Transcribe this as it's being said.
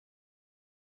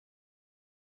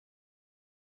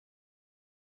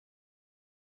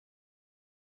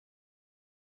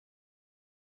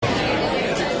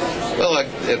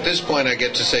at this point I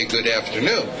get to say good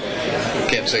afternoon.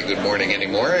 Can't say good morning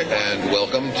anymore, and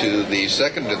welcome to the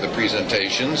second of the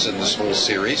presentations in this whole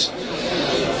series.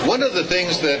 One of the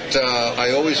things that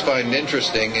I always find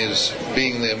interesting is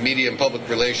being the media and public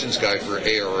relations guy for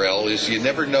ARL is you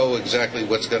never know exactly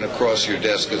what's going to cross your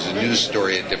desk as a news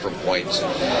story at different points.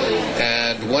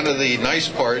 And one of the nice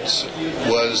parts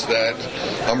was that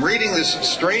I'm reading this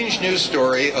strange news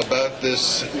story about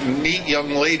this neat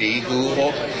young lady who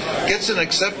gets an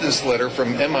acceptance letter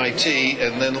from MIT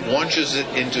and then launches it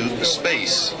into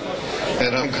space.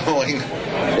 And I'm going,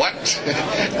 what?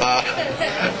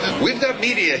 We've got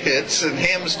media hits and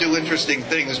hams do interesting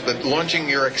things, but launching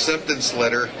your acceptance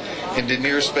letter into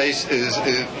near space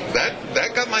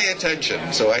that got my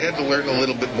attention. So I had to learn a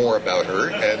little bit more about her,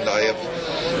 and I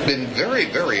have been very,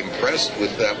 very impressed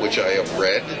with that which I have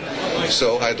read.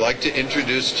 So I'd like to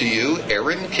introduce to you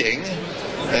Erin King.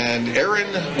 And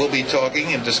Erin will be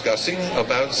talking and discussing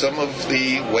about some of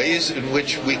the ways in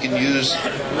which we can use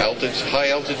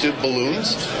high-altitude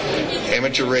balloons,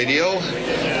 amateur radio,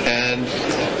 and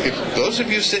if those of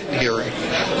you sitting here,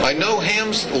 I know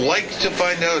hams like to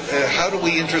find out how do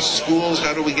we interest schools,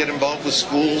 how do we get involved with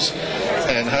schools,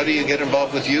 and how do you get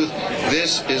involved with youth.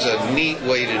 This is a neat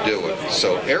way to do it.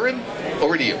 So, Erin,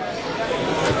 over to you.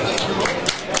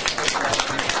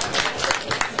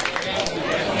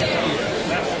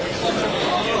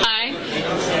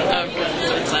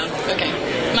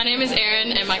 My name is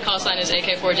Erin, and my call sign is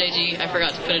AK4JG. I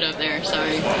forgot to put it up there,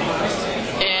 sorry.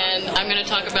 And I'm going to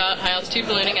talk about high-altitude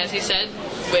ballooning, as he said,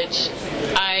 which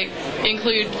I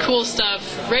include cool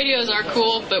stuff. Radios are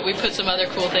cool, but we put some other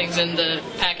cool things in the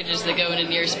packages that go into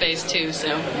near space, too. So,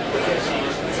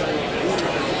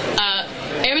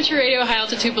 amateur radio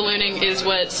high-altitude ballooning is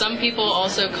what some people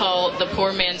also call the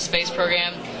poor man's space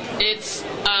program. It's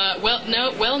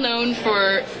well known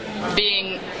for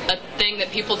being a thing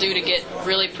that people do to get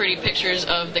really pretty pictures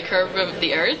of the curve of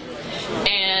the Earth.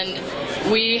 And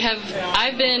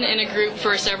I've been in a group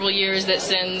for several years that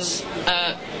sends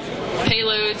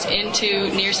payloads into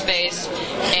near space,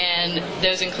 and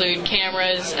those include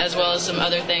cameras as well as some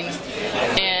other things.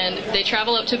 And they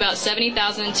travel up to about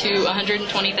 70,000 to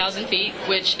 120,000 feet,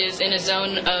 which is in a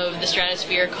zone of the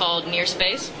stratosphere called near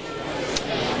space.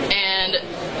 And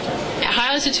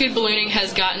high-altitude ballooning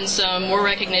has gotten some more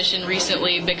recognition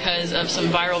recently because of some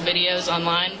viral videos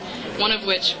online, one of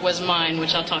which was mine,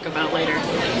 which I'll talk about later.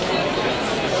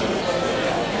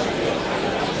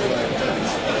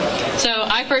 So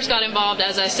I first got involved,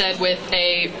 as I said, with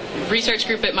a research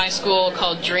group at my school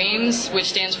called DREAMS, which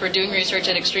stands for Doing Research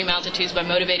at Extreme Altitudes by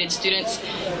Motivated Students.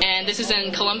 And this is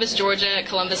in Columbus, Georgia, at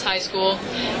Columbus High School.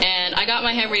 And I got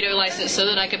my ham radio license so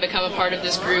that I could become a part of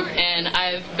this group, and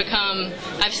I've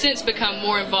since become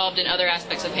more involved in other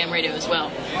aspects of ham radio as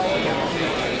well.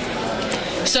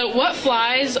 So what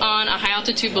flies on a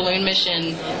high-altitude balloon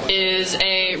mission is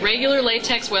a regular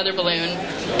latex weather balloon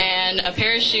and a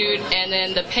parachute, and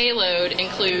then the payload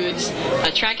includes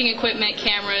tracking equipment,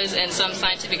 cameras, and some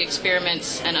scientific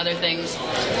experiments and other things.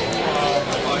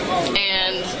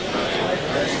 And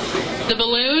the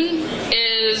balloon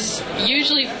is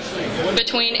usually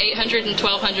between 800 and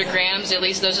 1,200 grams, at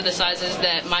least those are the sizes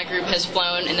that my group has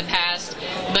flown in the past,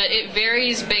 but it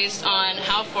varies based on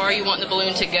how far you want the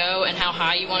balloon to go and how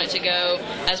high you want it to go,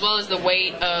 as well as the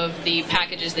weight of the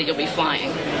packages that you'll be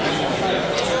flying.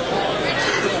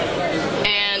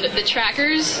 And the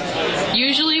trackers,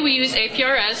 usually we use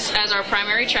APRS as our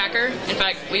primary tracker. In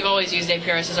fact, we've always used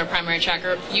APRS as our primary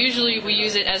tracker. Usually we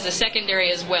use it as a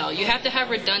secondary as well. You have to have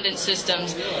redundant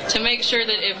systems to make sure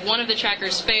that if one of the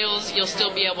trackers fails, you'll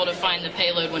still be able to find the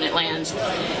payload when it lands.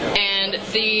 And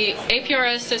the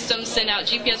APRS systems send out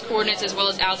GPS coordinates as well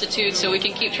as altitude, so we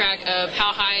can keep track of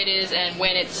how high it is and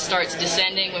when it starts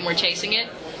descending when we're chasing it.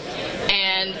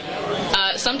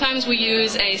 And sometimes we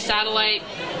use a satellite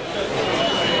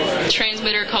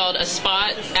transmitter called a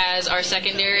spot as our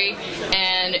secondary,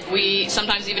 and we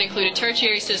sometimes even include a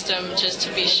tertiary system just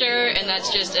to be sure, and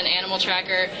that's just an animal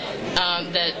tracker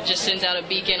that just sends out a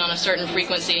beacon on a certain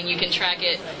frequency, and you can track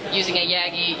it using a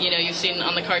Yagi. You know, you've seen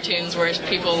on the cartoons where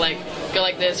people like go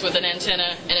like this with an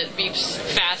antenna and it beeps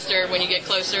faster when you get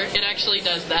closer. It actually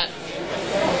does that.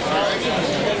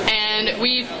 And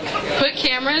we put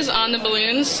cameras on the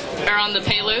balloons, or on the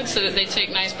payload, so that they take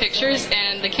nice pictures.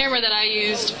 And the camera that I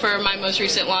used for my most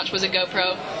recent launch was a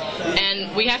GoPro.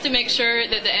 And we have to make sure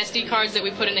that the SD cards that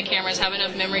we put in the cameras have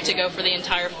enough memory to go for the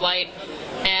entire flight.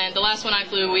 And the last one I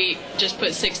flew, we just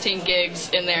put 16 gigs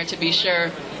in there to be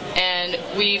sure. And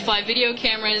we fly video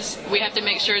cameras. We have to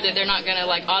make sure that they're not going to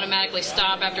like automatically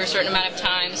stop after a certain amount of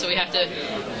time, so we have to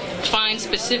find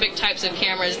specific types of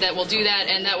cameras that will do that,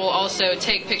 and that will also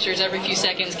take pictures every few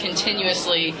seconds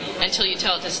continuously until you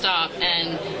tell it to stop,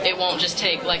 and it won't just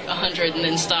take like 100 and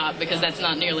then stop, because that's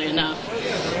not nearly enough.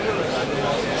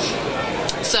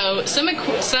 So some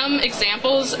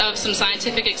examples of some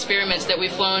scientific experiments that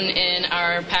we've flown in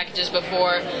our packages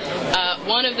before.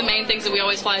 One of the main things that we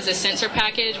always fly is a sensor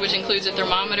package, which includes a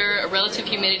thermometer, a relative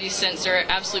humidity sensor,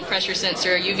 absolute pressure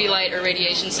sensor, UV light or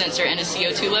radiation sensor, and a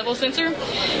CO2 level sensor.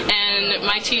 And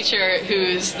my teacher,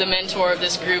 who's the mentor of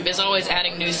this group, is always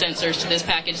adding new sensors to this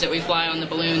package that we fly on the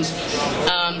balloons.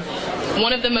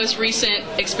 One of the most recent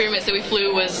experiments that we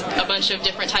flew was a bunch of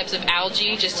different types of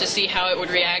algae, just to see how it would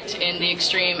react in the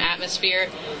extreme atmosphere.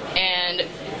 And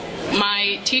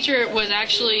my teacher was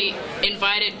actually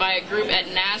invited by a group at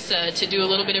NASA to do a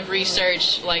little bit of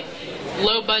research, like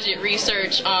low-budget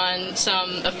research on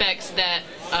some effects that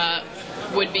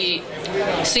would be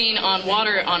seen on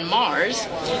water on Mars.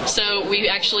 So we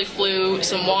actually flew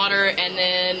some water, and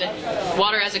then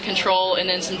water as a control, and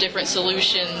then some different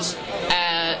solutions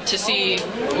to see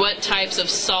what types of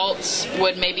salts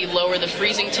would maybe lower the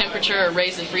freezing temperature or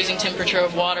raise the freezing temperature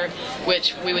of water,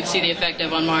 which we would see the effect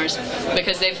of on Mars,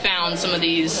 because they've found some of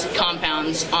these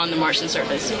compounds on the Martian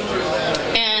surface.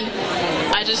 And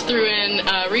I just threw in,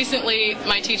 recently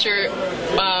my teacher,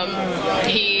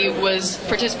 he was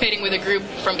participating with a group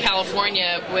from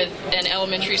California, with an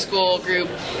elementary school group,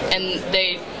 and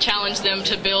they challenged them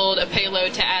to build a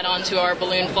payload to add on to our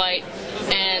balloon flight.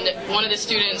 And one of the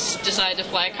students decided to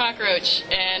fly a cockroach,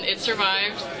 and it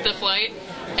survived the flight,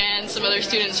 and some other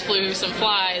students flew some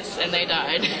flies, and they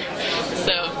died.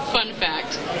 So, fun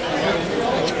fact.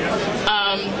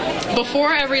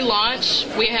 Before every launch,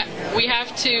 we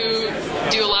have to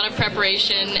do a lot of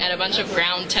preparation and a bunch of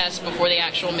ground tests before the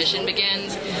actual mission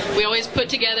begins. We always put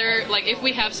together, like if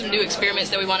we have some new experiments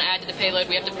that we want to add to the payload,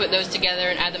 we have to put those together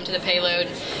and add them to the payload.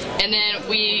 And then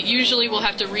we usually will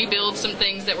have to rebuild some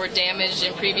things that were damaged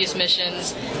in previous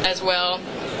missions as well.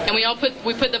 And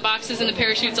we put the boxes and the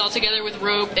parachutes all together with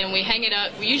rope, and we hang it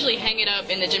up. We usually hang it up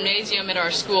in the gymnasium at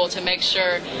our school to make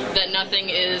sure that nothing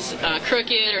is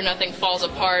crooked or nothing falls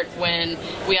apart when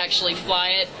we actually fly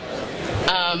it.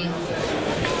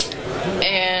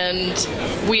 And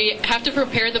we have to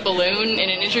prepare the balloon in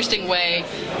an interesting way.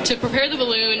 To prepare the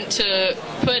balloon to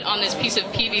put on this piece of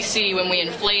PVC when we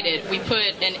inflate it, we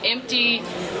put an empty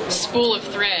spool of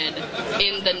thread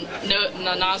in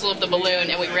the nozzle of the balloon,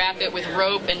 and we wrap it with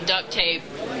rope and duct tape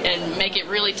and make it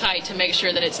really tight to make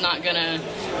sure that it's not going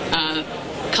to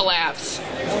collapse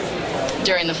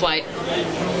during the flight.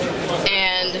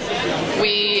 And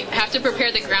we have to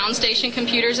prepare the ground station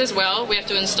computers as well. We have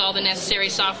to install the necessary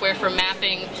software for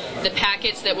mapping the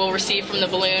packets that we'll receive from the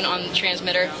balloon on the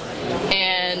transmitter.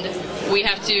 And we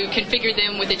have to configure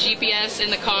them with a GPS in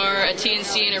the car, a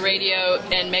TNC and a radio,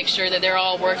 and make sure that they're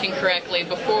all working correctly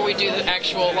before we do the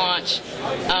actual launch,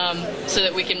 so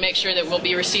that we can make sure that we'll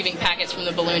be receiving packets from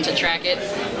the balloon to track it.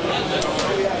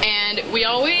 And we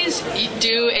always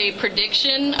do a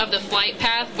prediction of the flight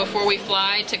path before we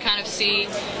fly to kind of see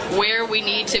where we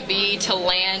need to be to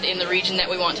land in the region that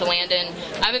we want to land in.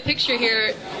 I have a picture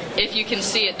here, if you can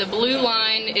see it. The blue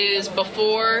line is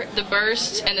before the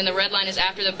burst, and then the red line is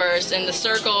after the burst. And the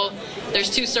circle, there's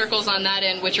two circles on that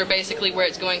end, which are basically where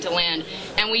it's going to land.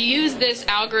 And we use this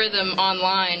algorithm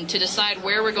online to decide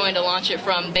where we're going to launch it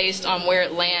from based on where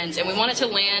it lands. And we want it to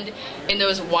land in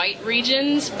those white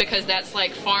regions, because that's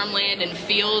like farmland and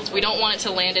fields. We don't want it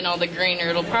to land in all the green, or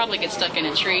it'll probably get stuck in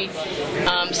a tree.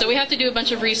 So we have to do a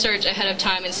bunch of research ahead of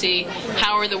time and see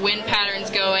how are the wind patterns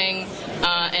going.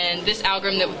 And this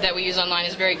algorithm that we use online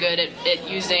is very good at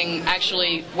using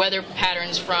actually weather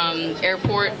patterns from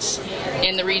airports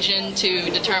in the region to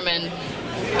determine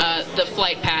the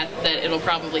flight path that it'll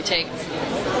probably take.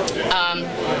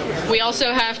 We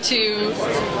also have to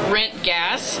rent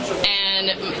gas,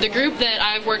 and the group that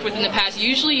I've worked with in the past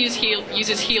usually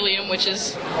uses helium, which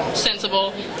is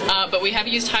sensible, but we have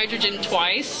used hydrogen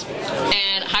twice.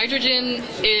 And hydrogen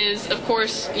is, of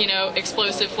course,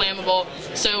 explosive, flammable,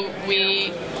 so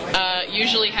we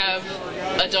usually have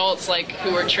adults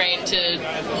who are trained to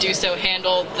do so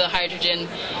handle the hydrogen,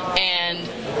 and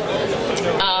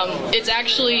it's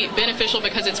actually beneficial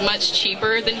because it's much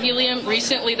cheaper than helium.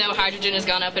 Recently, though, hydrogen has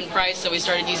gone up in price, so we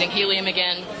started using helium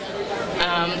again.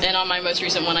 And on my most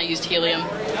recent one, I used helium.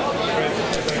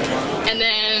 And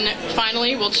then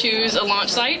finally, we'll choose a launch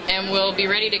site, and we'll be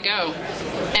ready to go.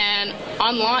 And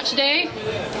on launch day,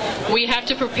 we have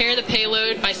to prepare the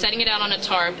payload by setting it out on a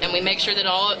tarp, and we make sure that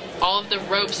all of the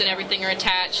ropes and everything are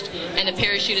attached and the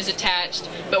parachute is attached,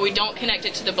 but we don't connect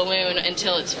it to the balloon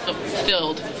until it's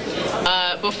filled.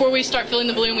 Before we start filling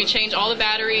the balloon, we change all the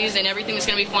batteries and everything that's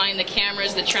going to be flying, the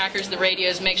cameras, the trackers, the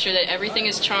radios, make sure that everything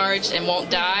is charged and won't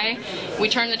die. We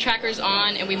turn the trackers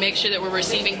on and we make sure that we're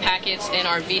receiving packets in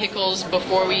our vehicles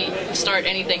before we start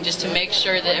anything, just to make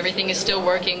sure that everything is still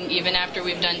working even after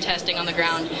we've done testing on the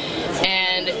ground.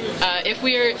 And if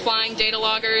we are flying data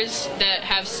loggers that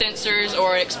have sensors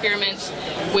or experiments,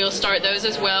 we'll start those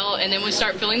as well, and then we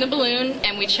start filling the balloon,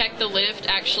 and we check the lift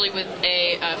actually with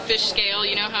a fish scale.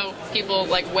 You know how people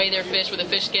like weigh their fish with a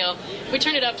fish scale? We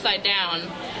turn it upside down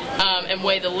and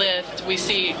weigh the lift. We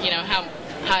see, you know, how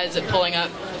high is it pulling up.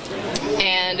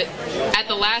 And at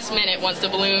the last minute, once the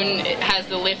balloon has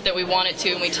the lift that we want it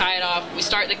to and we tie it off, we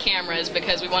start the cameras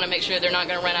because we want to make sure they're not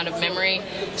going to run out of memory.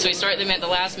 So we start them at the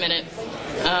last minute,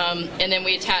 and then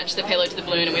we attach the payload to the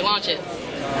balloon and we launch it.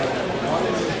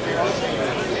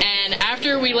 And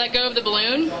after we let go of the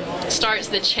balloon, starts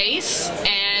the chase,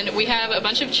 and we have a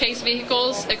bunch of chase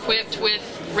vehicles equipped with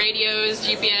radios,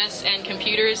 GPS, and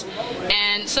computers,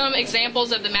 and some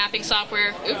examples of the mapping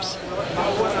software. Oops,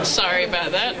 sorry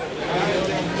about that.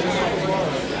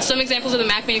 Some examples of the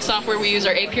mapping software we use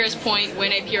are APRS Point,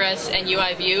 WinAPRS, and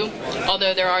UIView,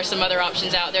 although there are some other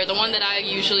options out there. The one that I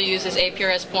usually use is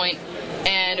APRS Point,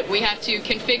 and we have to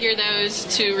configure those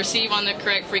to receive on the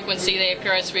correct frequency, the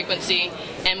APRS frequency,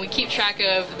 and we keep track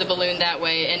of the balloon that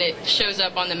way, and it shows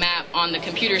up on the map on the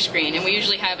computer screen. And we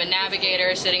usually have a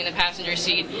navigator sitting in the passenger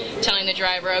seat telling the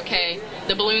driver, okay,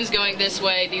 the balloon's going this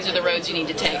way, these are the roads you need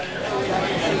to take.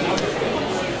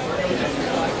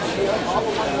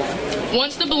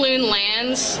 Once the balloon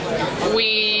lands,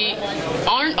 we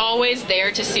aren't always there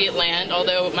to see it land,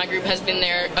 although my group has been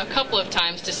there a couple of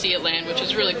times to see it land, which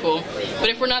was really cool. But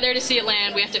if we're not there to see it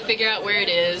land, we have to figure out where it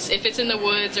is. If it's in the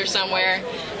woods or somewhere,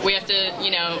 we have to,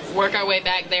 you know, work our way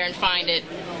back there and find it.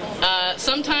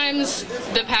 Sometimes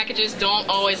the packages don't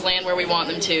always land where we want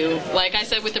them to. Like I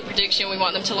said with the prediction, we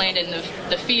want them to land in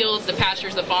the fields, the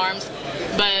pastures, the farms,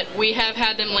 but we have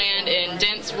had them land in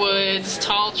dense woods,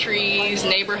 tall trees,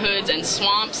 neighborhoods, and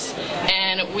swamps,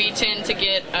 and we tend to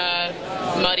get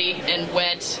muddy and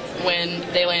wet when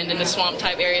they land in the swamp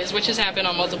type areas, which has happened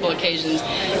on multiple occasions.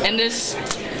 And this,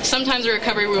 sometimes a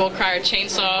recovery will require a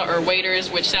chainsaw or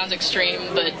waders, which sounds extreme,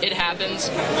 but it happens.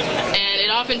 And it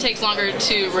often takes longer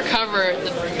to recover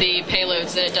the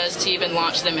payloads than it does to even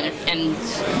launch them and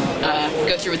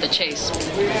go through with the chase.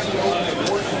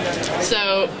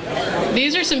 So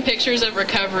these are some pictures of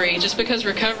recovery, just because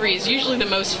recovery is usually the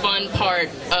most fun part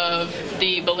of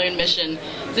the balloon mission.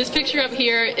 This picture up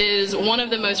here is one of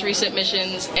the most recent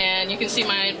missions, and you can see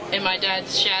in my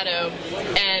dad's shadow.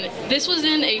 And this was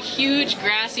in a huge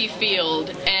grassy field,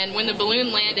 and when the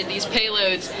balloon landed, these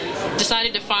payloads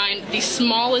decided to find the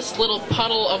smallest little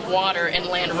puddle of water and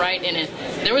land right in it.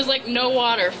 There was like no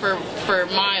water for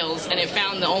miles, and it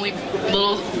found the only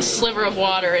little sliver of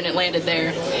water and it landed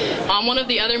there. On one of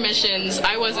the other missions,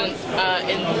 I wasn't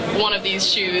in one of these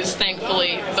shoes,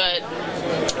 thankfully, but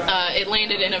it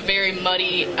landed in a very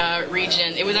muddy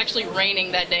region. It was actually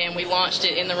raining that day, and we launched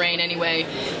it in the rain anyway.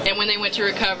 And when they went to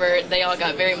recover, they all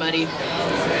got very muddy.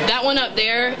 That one up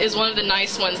there is one of the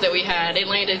nice ones that we had. It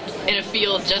landed in a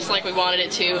field just like we wanted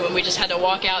it to, and we just had to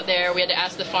walk out there. We had to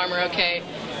ask the farmer, okay,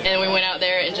 and we went out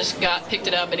there and just picked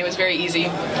it up, and it was very easy.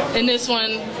 And this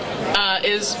one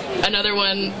is another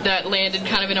one that landed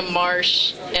kind of in a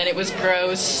marsh, and it was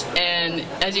gross, and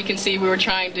as you can see, we were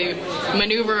trying to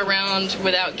maneuver around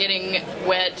without getting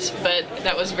wet, but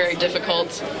that was very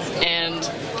difficult. And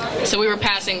so we were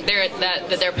passing there, that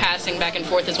they're passing back and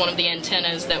forth as one of the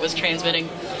antennas that was transmitting.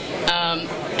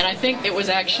 And I think it was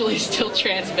actually still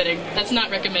transmitting. That's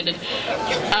not recommended.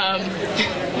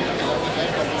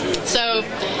 So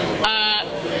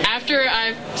after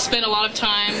I've spent a lot of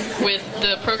time with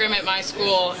the program at my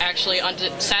school, actually on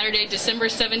Saturday, December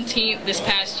 17th this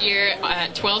past year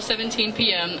at 12:17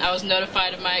 p.m., I was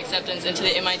notified of my acceptance into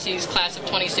the MIT's class of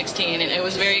 2016, and it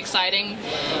was very exciting.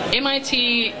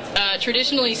 MIT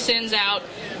traditionally sends out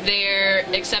their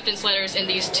acceptance letters in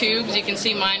these tubes. You can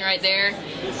see mine right there,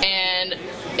 and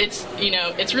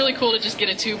it's really cool to just get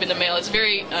a tube in the mail. It's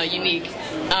very unique.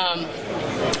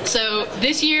 So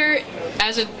this year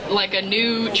as a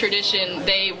new tradition,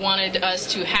 they wanted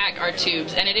us to hack our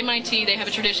tubes. And at MIT, they have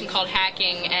a tradition called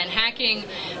hacking, and hacking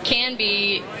can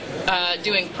be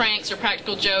doing pranks or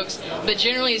practical jokes, but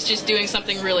generally it's just doing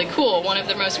something really cool. One of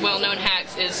the most well-known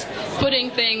hacks is putting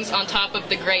things on top of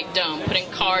the Great Dome, putting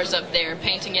cars up there,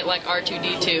 painting it like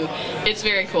R2-D2. It's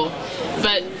very cool.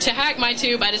 But to hack my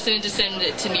tube, I decided to send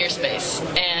it to near space,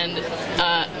 and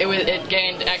it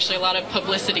gained actually a lot of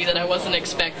publicity that I wasn't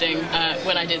expecting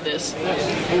when I did this.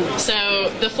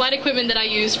 So the flight equipment that I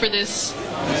used for this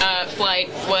flight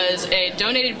was a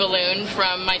donated balloon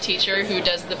from my teacher who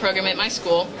does the program at my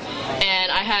school,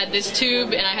 and I had this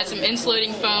tube and I had some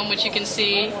insulating foam, which you can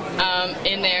see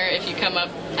in there if you come up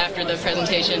after the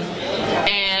presentation,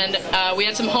 and we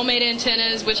had some homemade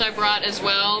antennas which I brought as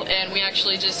well, and we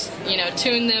actually just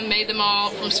tuned them, made them all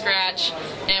from scratch,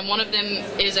 and one of them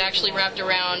is actually wrapped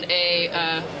around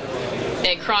a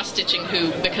cross-stitching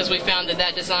hoop because we found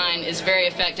that design is very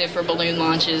effective for balloon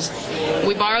launches.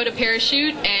 We borrowed a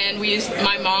parachute and we used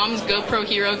my mom's GoPro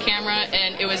Hero camera,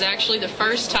 and it was actually the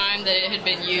first time that it had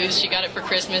been used. She got it for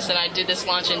Christmas and I did this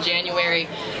launch in January.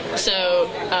 So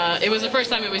it was the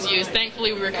first time it was used.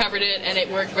 Thankfully we recovered it and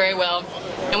it worked very well.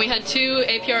 And we had two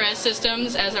APRS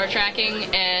systems as our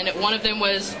tracking, and one of them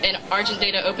was an Argent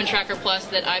Data Open Tracker Plus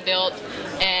that I built,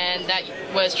 and that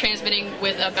was transmitting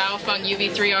with a Baofeng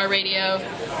UV3R radio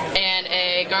and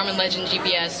a Garmin Legend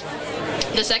GPS.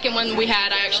 The second one we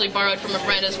had, I actually borrowed from a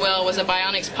friend as well, was a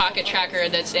Bionics Pocket Tracker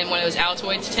that's in one of those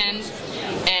Altoids 10s,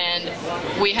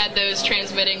 and we had those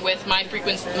transmitting with my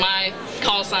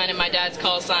call sign and my dad's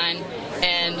call sign,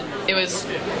 and it was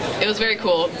very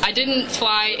cool. I didn't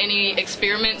fly any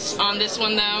experiments on this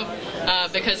one though,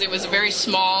 because it was a very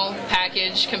small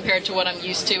package compared to what I'm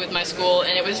used to with my school,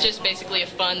 and it was just basically a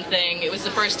fun thing. It was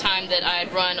the first time that I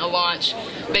had run a launch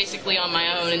basically on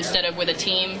my own instead of with a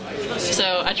team,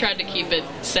 so I tried to keep it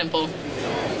simple.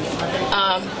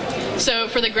 So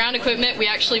for the ground equipment, we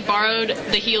actually borrowed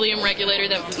the helium regulator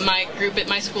that my group at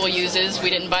my school uses. We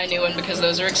didn't buy a new one because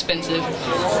those are expensive.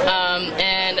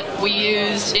 And we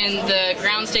used in the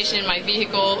ground station in my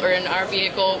vehicle, or in our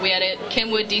vehicle, we had a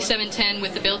Kenwood D710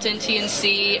 with the built-in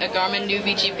TNC, a Garmin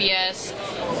Nuvi GPS,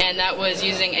 and that was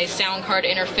using a sound card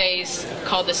interface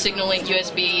called the SignalLink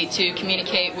USB to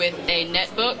communicate with a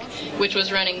netbook, which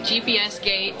was running GPS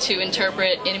gate to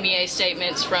interpret NMEA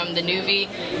statements from the Nuvi,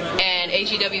 and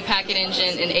AGW packet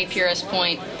engine and APRS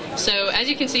point. So as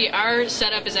you can see, our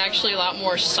setup is actually a lot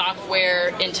more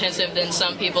software intensive than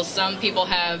some people. Some people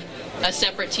have a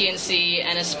separate TNC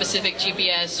and a specific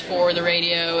GPS for the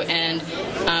radio, and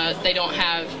they don't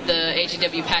have the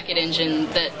AGW packet engine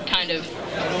that kind of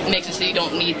makes it so you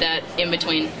don't need that in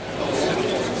between.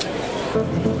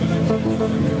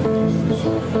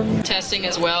 Testing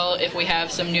as well. If we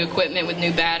have some new equipment with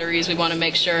new batteries, we want to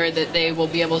make sure that they will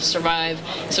be able to survive.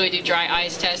 So we do dry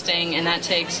ice testing, and that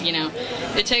takes,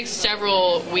 it takes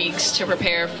several weeks to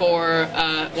prepare for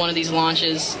one of these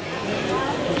launches.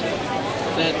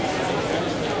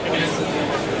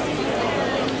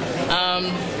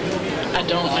 I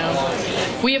don't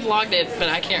know. We have logged it, but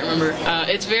I can't remember.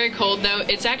 It's very cold though.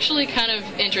 It's actually kind of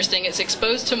interesting. It's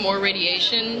exposed to more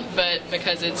radiation, but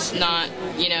because it's not,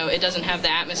 it doesn't have the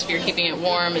atmosphere keeping it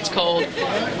warm, it's cold.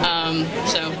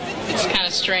 So it's kind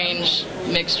of strange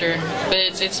mixture, but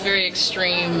it's very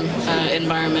extreme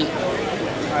environment.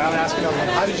 I'll ask you,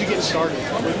 how did you get started?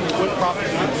 What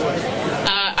prompted you to do it?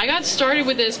 I got started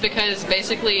with this because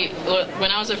basically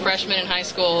when I was a freshman in high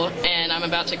school, and I'm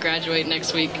about to graduate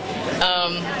next week,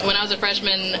 when I was a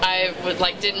freshman I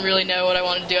didn't really know what I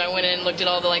wanted to do. I went in and looked at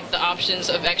all the options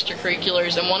of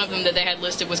extracurriculars, and one of them that they had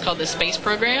listed was called the space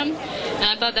program, and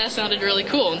I thought that sounded really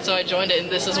cool, and so I joined it, and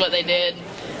this is what they did,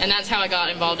 and that's how I got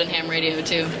involved in ham radio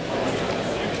too.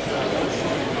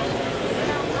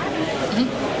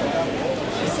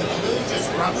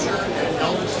 Rupture and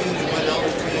altitude, and what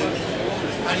altitude?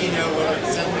 How do you know whether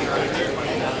it's settling or under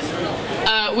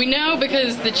 20,000? We know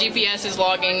because the GPS is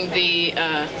logging the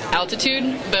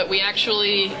altitude, but we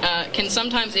actually can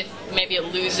sometimes, if maybe it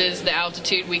loses the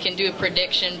altitude, we can do a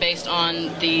prediction based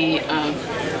on the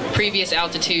previous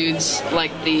altitudes,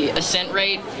 like the ascent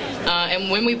rate. And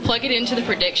when we plug it into the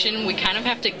prediction, we kind of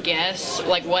have to guess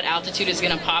what altitude it's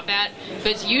going to pop at,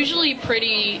 but it's usually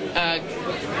pretty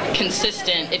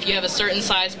consistent if you have a certain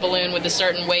size balloon with a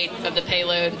certain weight of the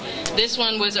payload. This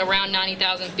one was around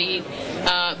 90,000 feet,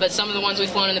 but some of the ones we've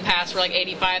flown in the past were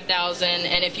 85,000,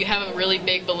 and if you have a really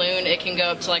big balloon, it can go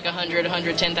up to 100,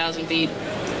 110,000 feet.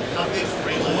 How big is the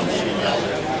payload?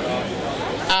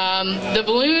 The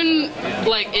balloon,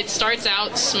 like, it starts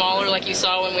out smaller, like you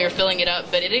saw when we were filling it up,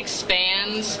 but it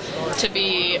expands to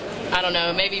be, I don't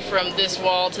know, maybe from this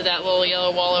wall to that little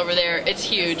yellow wall over there. It's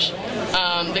huge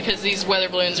because these weather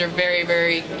balloons are very,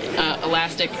 very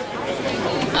elastic.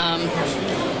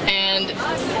 And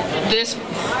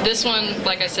this one,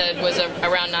 like I said, was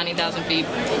around 90,000 feet.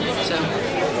 So.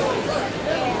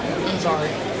 Sorry.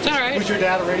 It's all right. Was your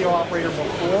dad a radio operator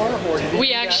before, or did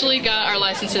we actually got our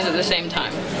licenses at the same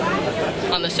time,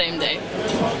 on the same day.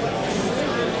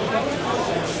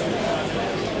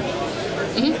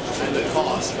 And the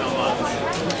cost, how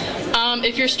much?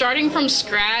 If you're starting from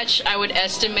scratch, I would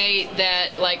estimate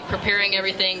that, like, preparing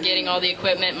everything, getting all the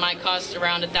equipment might cost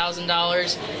around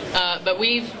 $1,000. But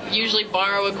we usually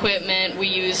borrow equipment. We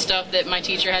use stuff that my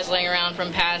teacher has laying around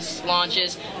from past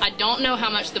launches. I don't know how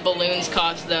much the balloons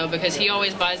cost, though, because he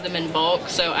always buys them in bulk,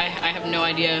 so I have no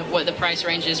idea what the price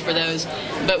range is for those.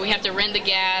 But we have to rent the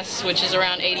gas, which is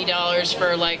around $80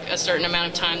 for, like, a certain amount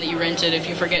of time that you rent it. If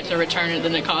you forget to return it,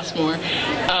 then it costs more.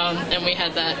 And we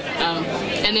had that.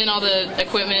 And then all the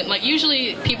equipment, like,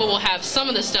 usually people will have some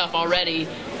of the stuff already,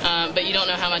 but you don't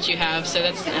know how much you have, so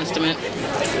that's an estimate.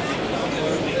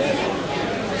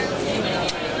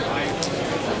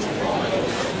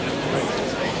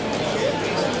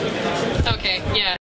 Okay, yeah.